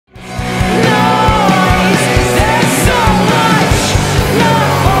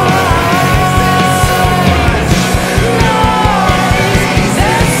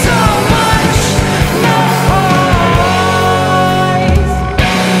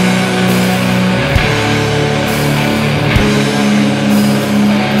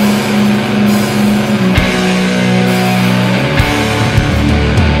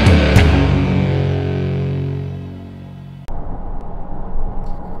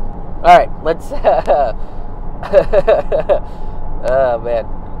All right, let's. Oh man.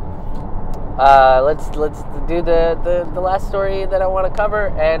 Let's do the last story that I want to cover,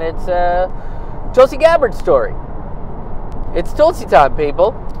 and it's Tulsi Gabbard's story. It's Tulsi time,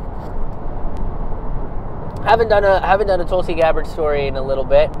 people. Haven't done a Tulsi Gabbard story in a little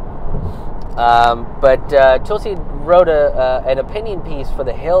bit, but Tulsi wrote an opinion piece for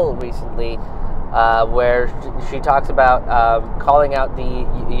The Hill recently, where she talks about calling out the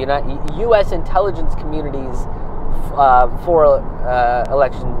U.S. intelligence communities for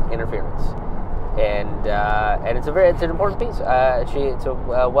election interference, and it's an important piece. It's a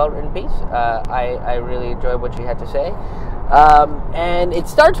well-written piece. I really enjoyed what she had to say, and it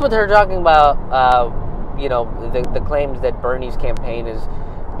starts with her talking about the claims that Bernie's campaign is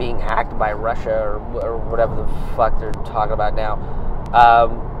being hacked by Russia or whatever the fuck they're talking about now.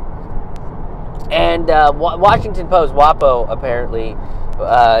 And Washington Post, WAPO, apparently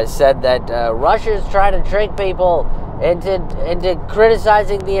said that Russia's trying to trick people into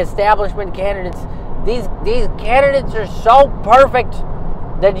criticizing the establishment candidates. These candidates are so perfect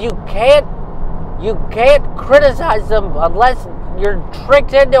that you can't criticize them unless you're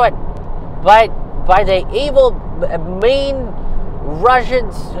tricked into it by the evil, mean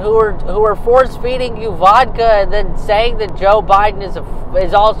Russians who are force feeding you vodka and then saying that Joe Biden is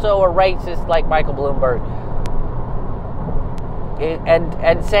also a racist like Michael Bloomberg,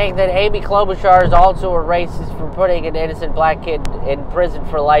 and saying that Amy Klobuchar is also a racist for putting an innocent black kid in prison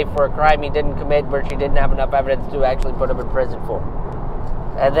for life for a crime he didn't commit, where she didn't have enough evidence to actually put him in prison for.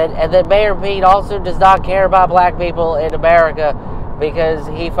 And then Mayor Pete also does not care about black people in America because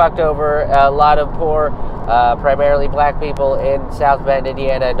he fucked over a lot of poor, primarily black people in South Bend,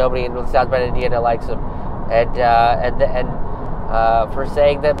 Indiana. Nobody in South Bend, Indiana likes him, and for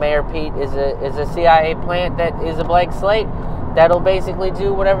saying that Mayor Pete is a CIA plant that is a blank slate that'll basically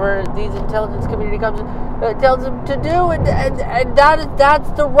do whatever these intelligence community tells them to do, and that's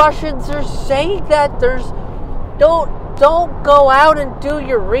the Russians are saying that. Don't go out and do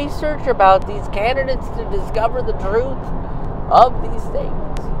your research about these candidates to discover the truth of these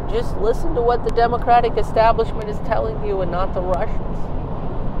things. Just listen to what the Democratic establishment is telling you and not the Russians.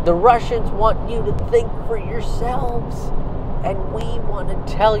 The Russians want you to think for yourselves, and we want to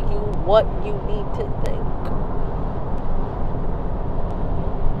tell you what you need to think.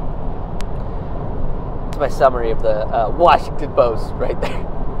 It's my summary of the Washington Post right there.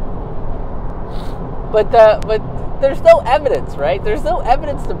 But there's no evidence, right? There's no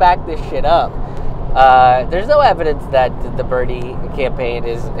evidence to back this shit up. There's no evidence that the Bernie campaign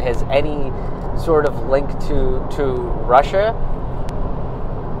has any sort of link to Russia.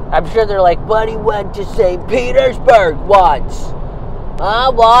 I'm sure they're like, but he went to St. Petersburg once.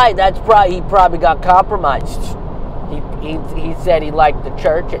 Why? He probably got compromised. He said he liked the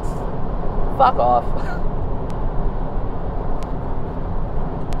churches. Fuck off.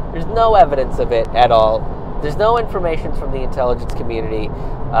 There's no evidence of it at all. There's no information from the intelligence community.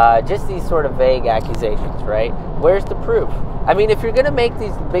 Just these sort of vague accusations, right? Where's the proof? I mean, if you're going to make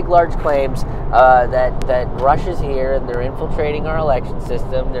these big, large claims that Russia's here and they're infiltrating our election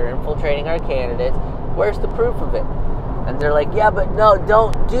system, they're infiltrating our candidates, where's the proof of it? And they're like, yeah, but no,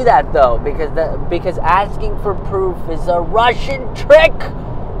 don't do that though, because asking for proof is a Russian trick.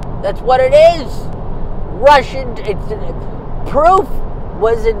 That's what it is. Proof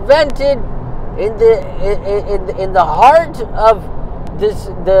was invented in the heart of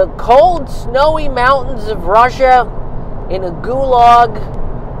the cold, snowy mountains of Russia, in a gulag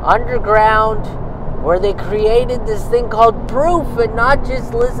underground, where they created this thing called proof, and not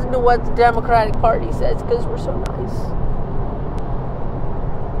just listen to what the Democratic Party says because we're so nice.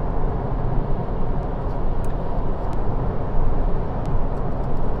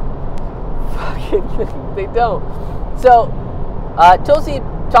 Fucking, they don't. So, Tulsi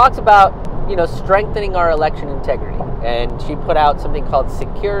talks about strengthening our election integrity, and she put out something called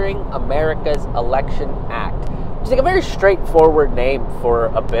Securing America's Election Act, which is like a very straightforward name for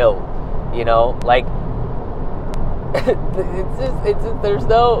a bill, like there's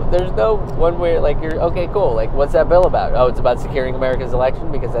no one where like you're okay, cool, like what's that bill about? Oh, it's about securing America's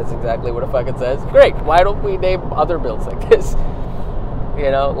election, because that's exactly what it fucking says. Great, why don't we name other bills like this?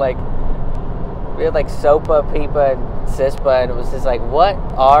 Like we had like SOPA, PIPA, and CISPA, and it was just like, what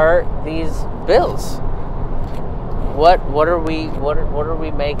are these bills? What are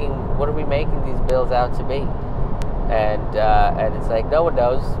we making these bills out to be? And it's like, no one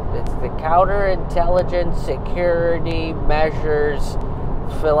knows. It's the Counterintelligence Security Measures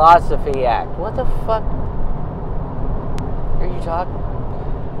Philosophy Act. What the fuck are you talking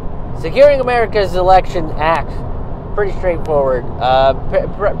about? Securing America's Election Act pretty straightforward.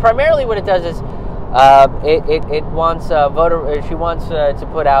 Primarily, what it does is it wants voter. She wants to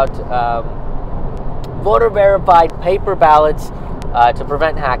put out voter verified paper ballots to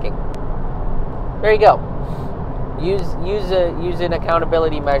prevent hacking. There you go. Use an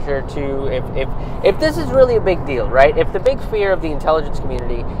accountability measure to if this is really a big deal, right? If the big fear of the intelligence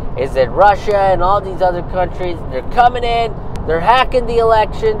community is that Russia and all these other countries, they're coming in, they're hacking the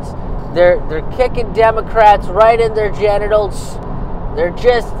elections, they're kicking Democrats right in their genitals, they're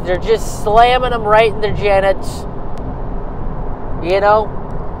just slamming them right in their janets. You know,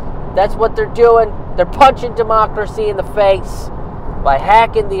 that's what they're doing. They're punching democracy in the face by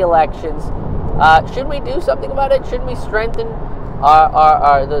hacking the elections. Shouldn't we do something about it? Shouldn't we strengthen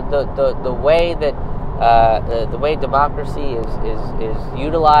the way that the way democracy is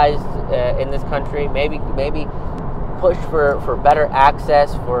utilized in this country? Maybe push for better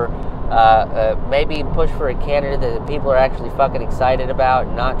access, for maybe push for a candidate that people are actually fucking excited about,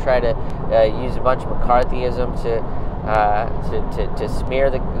 and not try to use a bunch of McCarthyism to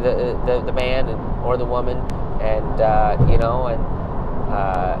smear the man or the woman, and you know, and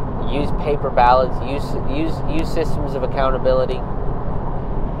use paper ballots, use systems of accountability.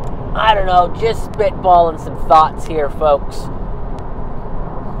 I don't know, just spitballing some thoughts here, folks.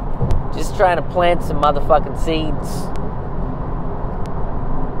 Just trying to plant some motherfucking seeds.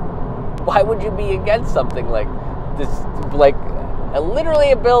 Why would you be against something like this? Like,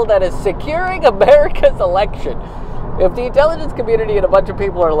 literally a bill that is securing America's election. If the intelligence community and a bunch of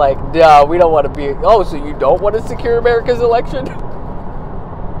people are like, no, we don't want to be... Oh, so you don't want to secure America's election?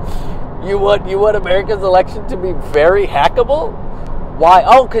 You want America's election to be very hackable? Why?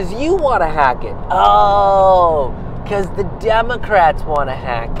 Oh, because you want to hack it. Oh, because the Democrats want to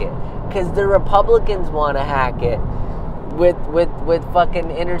hack it. Because the Republicans want to hack it. With fucking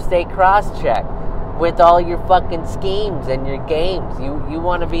interstate cross-check. With all your fucking schemes and your games. You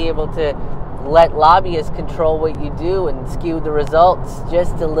want to be able to let lobbyists control what you do and skew the results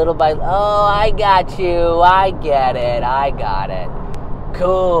just a little by... Oh, I got you. I get it. I got it.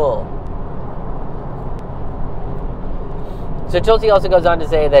 Cool. So Tulsi also goes on to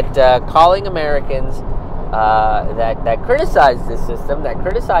say that calling Americans that criticize this system, that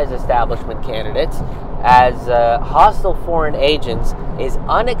criticize establishment candidates as hostile foreign agents is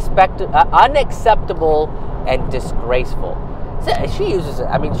unacceptable and disgraceful. So she uses,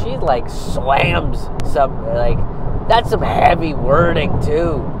 I mean, she like slams some, like, that's some heavy wording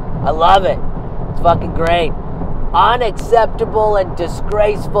too. I love it. It's fucking great. Unacceptable and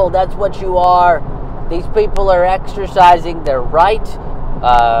disgraceful. That's what you are. These people are exercising their right,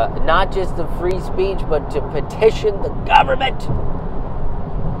 not just to free speech, but to petition the government.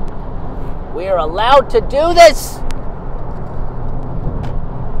 We are allowed to do this.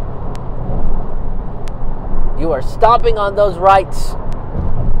 You are stomping on those rights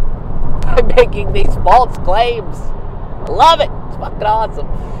by making these false claims. I love it. It's fucking awesome.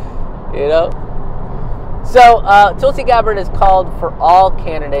 You know? So, Tulsi Gabbard has called for all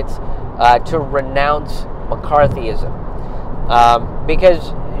candidates to renounce McCarthyism.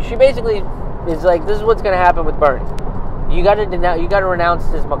 Because she basically is like, this is what's going to happen with Bernie. You got to renounce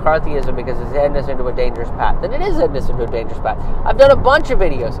this McCarthyism because it's heading us into a dangerous path. And it is heading us into a dangerous path. I've done a bunch of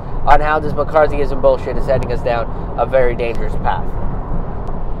videos on how this McCarthyism bullshit is heading us down a very dangerous path.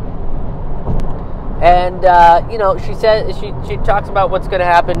 And you know, she says she talks about what's going to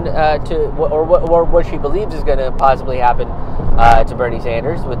happen or what she believes is going to possibly happen to Bernie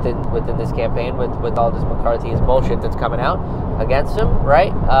Sanders within this campaign with all this McCarthyism bullshit that's coming out against him.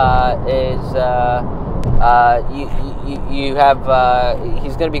 Right? You have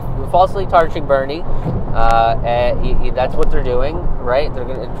he's going to be falsely tarnishing Bernie. That's what they're doing, right? They're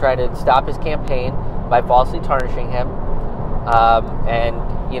going to try to stop his campaign by falsely tarnishing him. And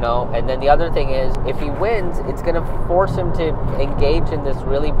you know, and then the other thing is, if he wins, it's going to force him to engage in this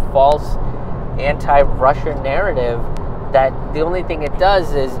really false anti-Russian narrative. That the only thing it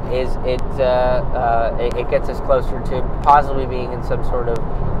does is it gets us closer to possibly being in some sort of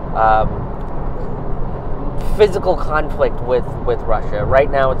physical conflict with Russia. Right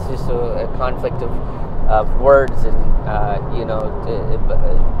now, it's just a conflict of words and you know,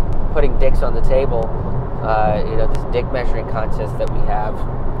 putting dicks on the table. You know, this dick measuring contest that we have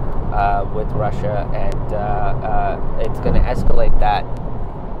with Russia, and it's going to escalate. That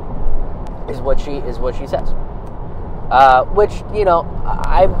is what she says. Which, you know,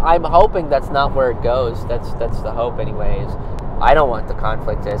 I'm hoping that's not where it goes. That's the hope, anyways. I don't want the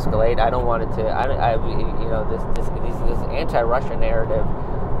conflict to escalate. I don't want it to. You know, this anti-Russia narrative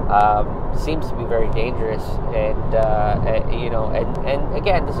seems to be very dangerous. And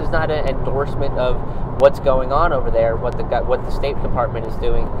again, this is not an endorsement of what's going on over there, what the State Department is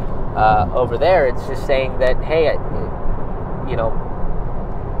doing over there. It's just saying that, hey,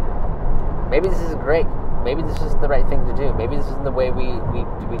 maybe this isn't great. Maybe this isn't the right thing to do. Maybe this isn't the way we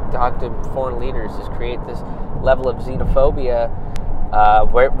talk to foreign leaders, is create this level of xenophobia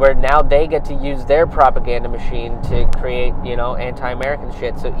where now they get to use their propaganda machine to create, anti-American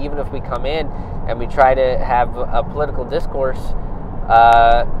shit. So even if we come in and we try to have a political discourse,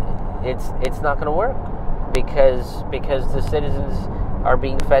 it's not going to work because the citizens are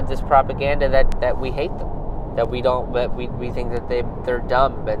being fed this propaganda that we hate them, that we think that they're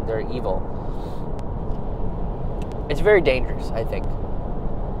dumb and they're evil. It's very dangerous, I think.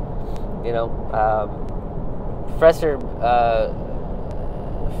 Professor,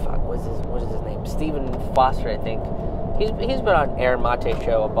 what is his name? Stephen Foster, I think. He's been on Aaron Mate's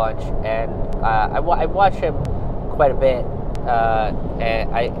show a bunch, and I watch him quite a bit,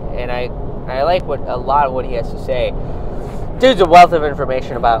 and I like a lot of what he has to say. Dude's a wealth of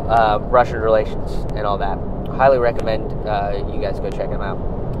information about Russian relations and all that. Highly recommend you guys go check him out.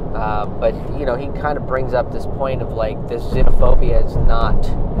 But he kind of brings up this point of like, this xenophobia is not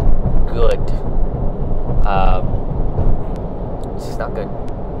good. It's just not good.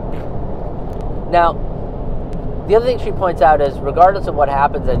 Now, the other thing she points out is, regardless of what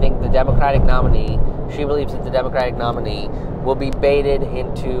happens, I think she believes that the Democratic nominee will be baited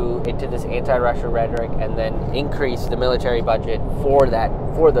into this anti-Russia rhetoric and then increase the military budget for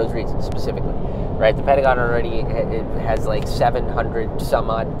those reasons specifically. Right, the Pentagon already has like $700 some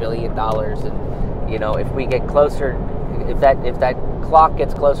odd billion, and if we get closer, if that clock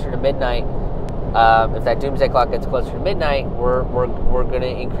gets closer to midnight, if that doomsday clock gets closer to midnight, we're going to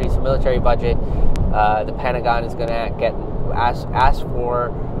increase the military budget. The Pentagon is going to ask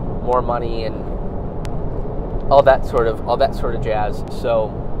for more money and all that sort of jazz. So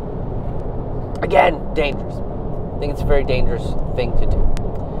again, dangerous. I think it's a very dangerous thing to do.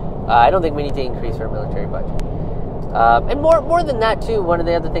 I don't think we need to increase our military budget. And more than that, too, one of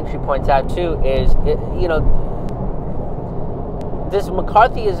the other things she points out, too, is, this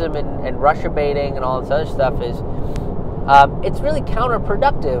McCarthyism and Russia baiting and all this other stuff is, it's really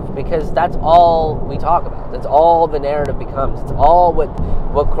counterproductive, because that's all we talk about. That's all the narrative becomes. It's all what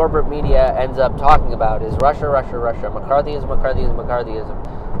corporate media ends up talking about is Russia, Russia, Russia. McCarthyism, McCarthyism, McCarthyism.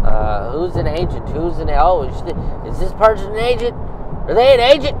 Who's an agent? Is this person an agent? Are they an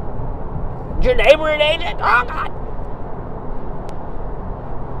agent? Is your neighbor an agent? Oh, God.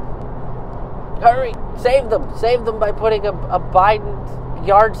 Hurry. Save them. Save them by putting a Biden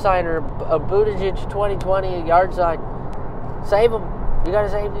yard sign or a Buttigieg 2020 yard sign. Save them. You got to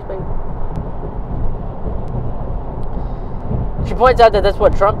save these people. She points out that that's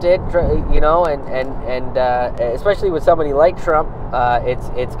what Trump did, and especially with somebody like Trump,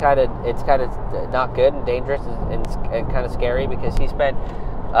 it's kind of not good and dangerous and kind of scary, because he spent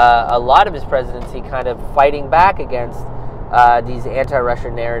a lot of his presidency kind of fighting back against these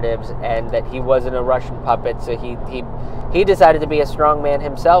anti-Russian narratives, and that he wasn't a Russian puppet. So he decided to be a strong man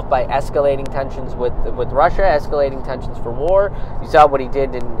himself by escalating tensions with Russia, escalating tensions for war. You saw what he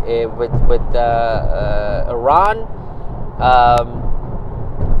did with Iran.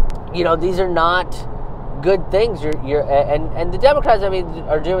 These are not good things. And the Democrats,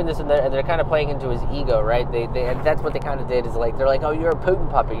 are doing this, and they're kind of playing into his ego, right? And that's what they kind of did. Is like, they're like, oh, you're a Putin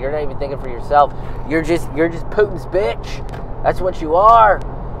puppet. You're not even thinking for yourself. You're just Putin's bitch. That's what you are.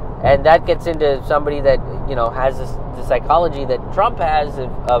 And that gets into somebody that has the psychology that Trump has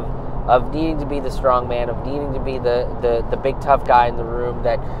of needing to be the strong man, of needing to be the big tough guy in the room.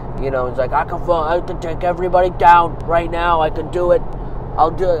 That it's like, I can take everybody down right now. I can do it. I'll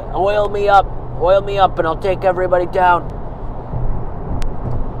do it. Oil me up, and I'll take everybody down.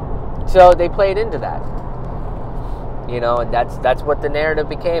 So they played into that, and that's what the narrative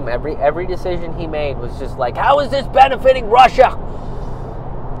became. Every decision he made was just like, how is this benefiting Russia?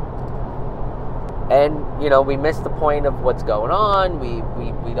 And we miss the point of what's going on.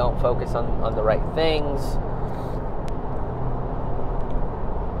 We don't focus on the right things.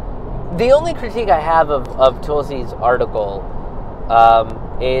 The only critique I have of Tulsi's article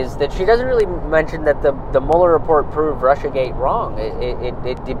is that she doesn't really mention that the Mueller report proved Russiagate wrong. It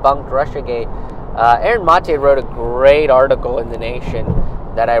debunked Russiagate. Aaron Mate wrote a great article in The Nation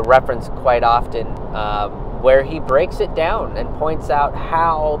that I reference quite often, where he breaks it down and points out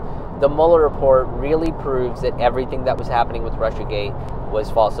how the Mueller report really proves that everything that was happening with Russiagate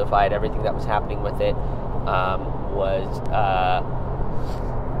was falsified. Everything that was happening with it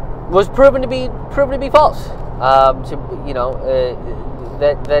was proven to be false.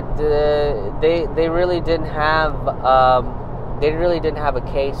 they really didn't have a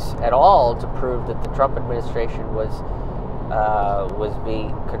case at all to prove that the Trump administration was being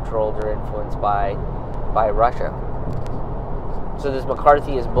controlled or influenced by Russia. So this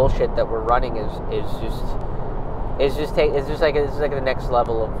McCarthyist bullshit that we're running is just like the next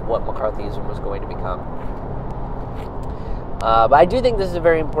level of what McCarthyism was going to become. But I do think this is a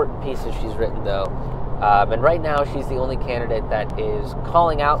very important piece that she's written, though. And right now, she's the only candidate that is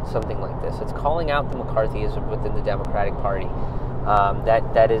calling out something like this. It's calling out the McCarthyism within the Democratic Party.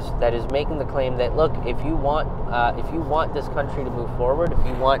 That is making the claim that, look, if you want this country to move forward, if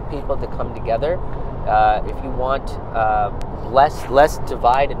you want people to come together, if you want less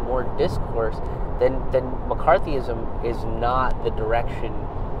divide and more discourse, then McCarthyism is not the direction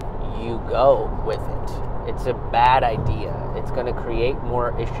you go with it. It's a bad idea. It's going to create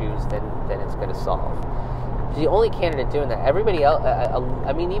more issues than it's going to solve. She's the only candidate doing that. Everybody else,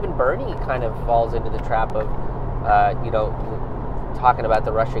 even Bernie kind of falls into the trap of, talking about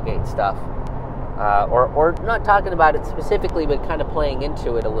the Russiagate stuff, or not talking about it specifically, but kind of playing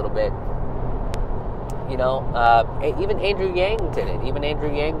into it a little bit. Even Andrew Yang did it. Even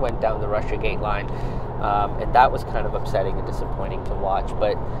Andrew Yang went down the Russiagate line, and that was kind of upsetting and disappointing to watch.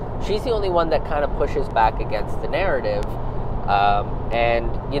 But she's the only one that kind of pushes back against the narrative.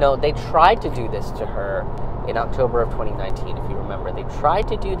 They tried to do this to her in October of 2019, if you remember. They tried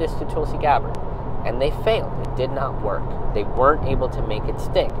to do this to Tulsi Gabbard, and they failed. It did not work. They weren't able to make it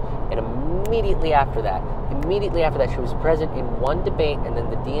stick. And immediately after that, she was present in one debate, and then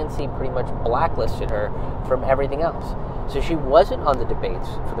the DNC pretty much blacklisted her from everything else. So she wasn't on the debates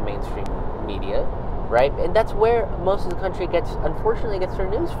for the mainstream media, right? And that's where most of the country unfortunately gets their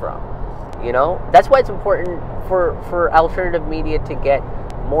news from. That's why it's important for alternative media to get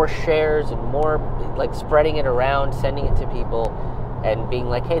more shares and more, like, spreading it around, sending it to people, and being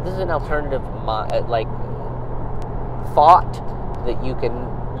like, hey, this is an alternative thought that you can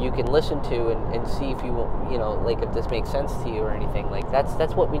listen to and see if you if this makes sense to you or anything. Like,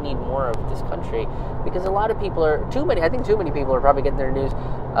 that's what we need more of this country, because a lot of people I think too many people are probably getting their news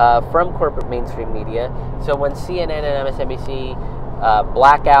from corporate mainstream media. So when CNN and MSNBC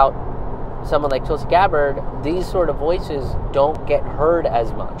black out someone like Tulsi Gabbard, these sort of voices don't get heard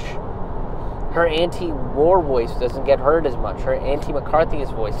as much. Her anti-war voice doesn't get heard as much. Her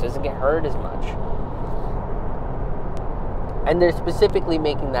anti-McCarthyist voice doesn't get heard as much. And they're specifically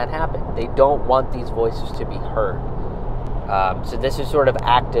making that happen. They don't want these voices to be heard. So this is sort of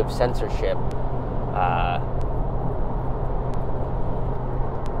active censorship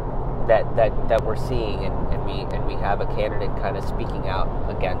that we're seeing, and we have a candidate kind of speaking out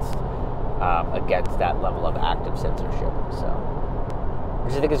against that level of active censorship. So,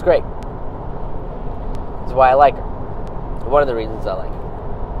 which I think is great. That's why I like her. One of the reasons I like her.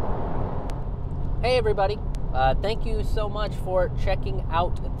 Hey everybody. Thank you so much for checking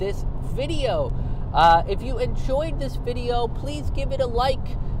out this video. If you enjoyed this video, please give it a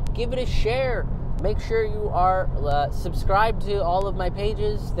like, give it a share. Make sure you are subscribed to all of my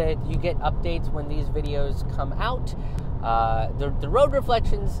pages that you get updates when these videos come out. The Road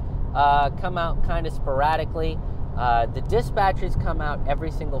Reflections come out kind of sporadically. The Dispatches come out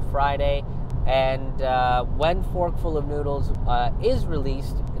every single Friday. And when Forkful of Noodles is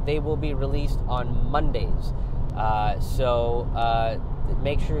released, they will be released on Mondays. So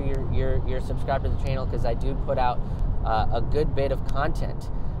make sure you're subscribed to the channel, because I do put out a good bit of content.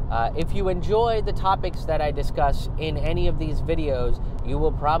 If you enjoy the topics that I discuss in any of these videos, you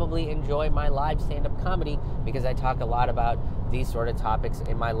will probably enjoy my live stand-up comedy, because I talk a lot about these sort of topics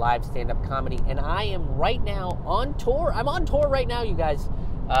in my live stand-up comedy. And I am right now on tour. I'm on tour right now, you guys.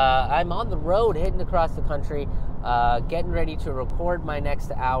 I'm on the road, heading across the country, getting ready to record my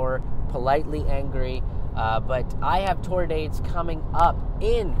next hour, Politely Angry. But I have tour dates coming up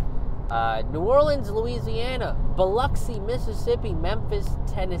in New Orleans, Louisiana, Biloxi, Mississippi, Memphis,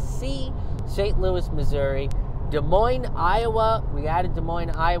 Tennessee, St. Louis, Missouri, Des Moines, Iowa. We added Des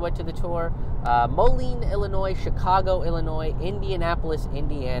Moines, Iowa to the tour. Moline, Illinois, Chicago, Illinois, Indianapolis,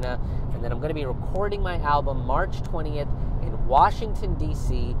 Indiana. And then I'm going to be recording my album March 20th in Washington,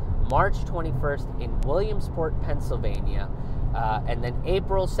 D.C., March 21st in Williamsport, Pennsylvania, and then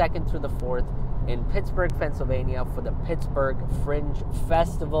April 2nd through the 4th in Pittsburgh, Pennsylvania for the Pittsburgh Fringe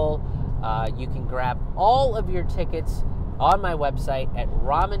Festival. You can grab all of your tickets on my website at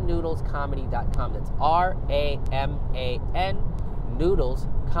ramennoodlescomedy.com. That's RAMAN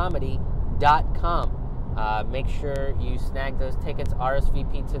noodlescomedy.com. Make sure you snag those tickets,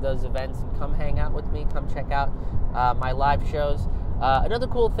 RSVP to those events, and come hang out with me. Come check out my live shows. Another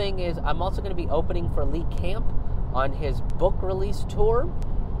cool thing is I'm also going to be opening for Lee Camp on his book release tour.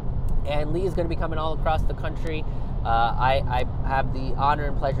 And Lee is going to be coming all across the country. I have the honor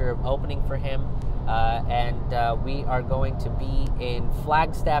and pleasure of opening for him. And we are going to be in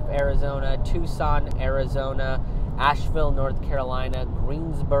Flagstaff, Arizona, Tucson, Arizona, Asheville, North Carolina,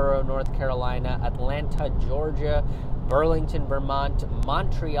 Greensboro, North Carolina, Atlanta, Georgia, Burlington, Vermont,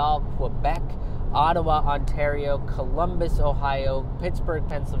 Montreal, Quebec, Ottawa, Ontario, Columbus, Ohio, Pittsburgh,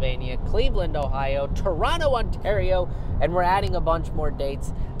 Pennsylvania, Cleveland, Ohio, Toronto, Ontario, and we're adding a bunch more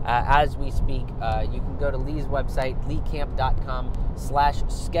dates as we speak. You can go to Lee's website,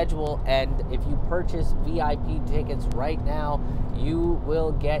 leecamp.com/schedule, and if you purchase VIP tickets right now, you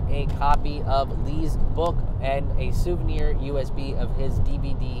will get a copy of Lee's book and a souvenir USB of his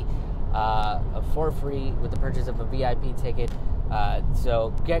DVD for free with the purchase of a VIP ticket.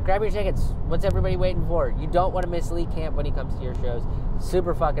 So grab your tickets. What's everybody waiting for? You don't want to miss Lee Camp when he comes to your shows.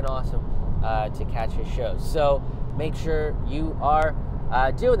 Super fucking awesome to catch his shows. So make sure you are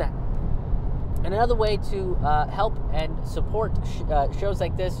doing that. And another way to help and support shows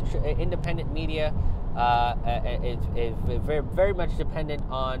like this, independent media, is very, very much dependent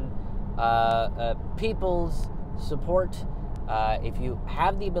on people's support. If you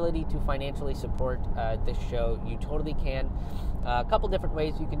have the ability to financially support this show, you totally can. A couple different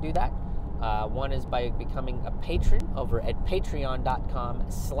ways you can do that. One is by becoming a patron over at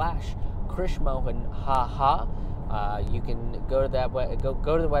patreon.com/KrishMohan. You can go to that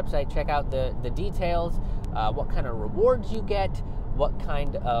go to the website, check out the details, what kind of rewards you get, what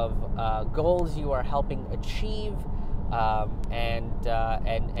kind of goals you are helping achieve.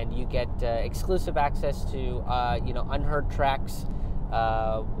 And you get exclusive access to unheard tracks.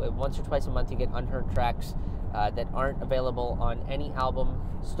 Once or twice a month, you get unheard tracks that aren't available on any album.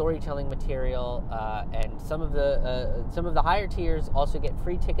 Storytelling material, and some of the higher tiers also get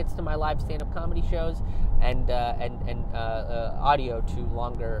free tickets to my live stand-up comedy shows, and audio to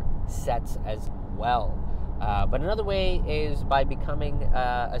longer sets as well. But another way is by becoming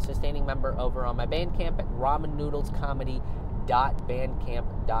a sustaining member over on my Bandcamp at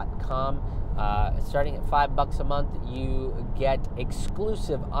ramennoodlescomedy.bandcamp.com. Starting at $5 a month, you get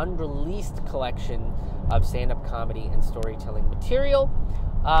exclusive, unreleased collection of stand-up comedy and storytelling material.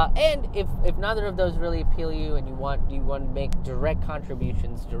 And if neither of those really appeal to you and you want to make direct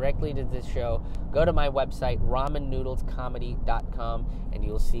contributions directly to this show, go to my website, ramennoodlescomedy.com, and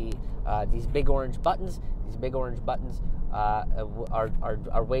you'll see these big orange buttons. These big orange buttons are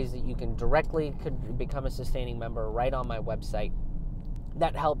ways that you can directly become a sustaining member right on my website.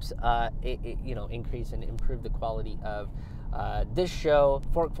 That helps increase and improve the quality of this show,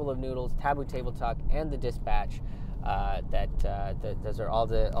 Forkful of Noodles, Taboo Table Talk, and The Dispatch. Those are all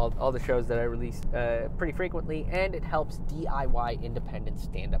the shows that I release pretty frequently, and it helps DIY independent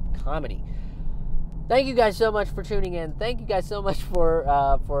stand-up comedy. Thank you guys so much for tuning in. Thank you guys so much for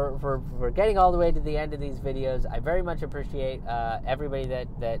getting all the way to the end of these videos. I very much appreciate everybody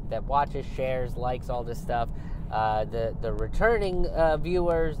that watches, shares, likes all this stuff. The returning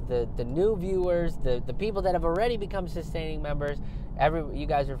viewers, the new viewers, the people that have already become sustaining members. You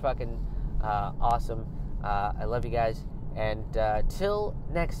guys are fucking awesome. I love you guys. And till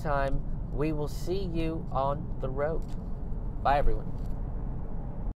next time, we will see you on the road. Bye, everyone.